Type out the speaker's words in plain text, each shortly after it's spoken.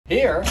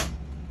here,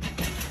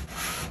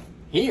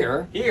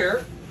 here,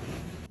 here,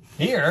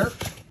 here,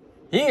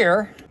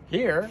 here,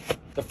 here.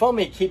 The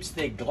foamy keeps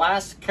the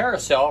glass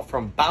carousel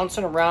from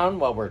bouncing around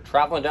while we're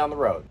traveling down the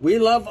road. We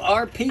love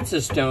our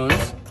pizza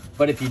stones,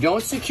 but if you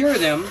don't secure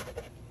them,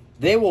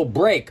 they will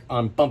break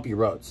on bumpy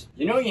roads.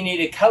 You know you need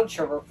a couch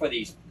cover for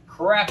these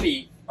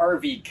crappy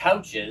RV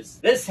couches.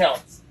 This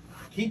helps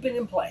keep it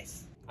in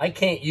place. I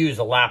can't use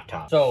a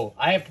laptop, so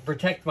I have to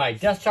protect my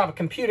desktop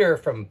computer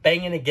from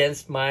banging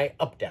against my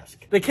up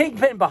desk. The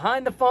kingpin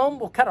behind the foam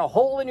will cut a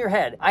hole in your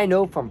head. I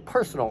know from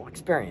personal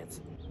experience.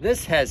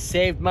 This has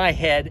saved my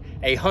head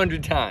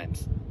 100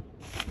 times.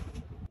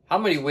 How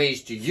many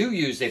ways do you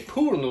use a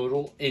pool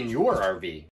noodle in your RV?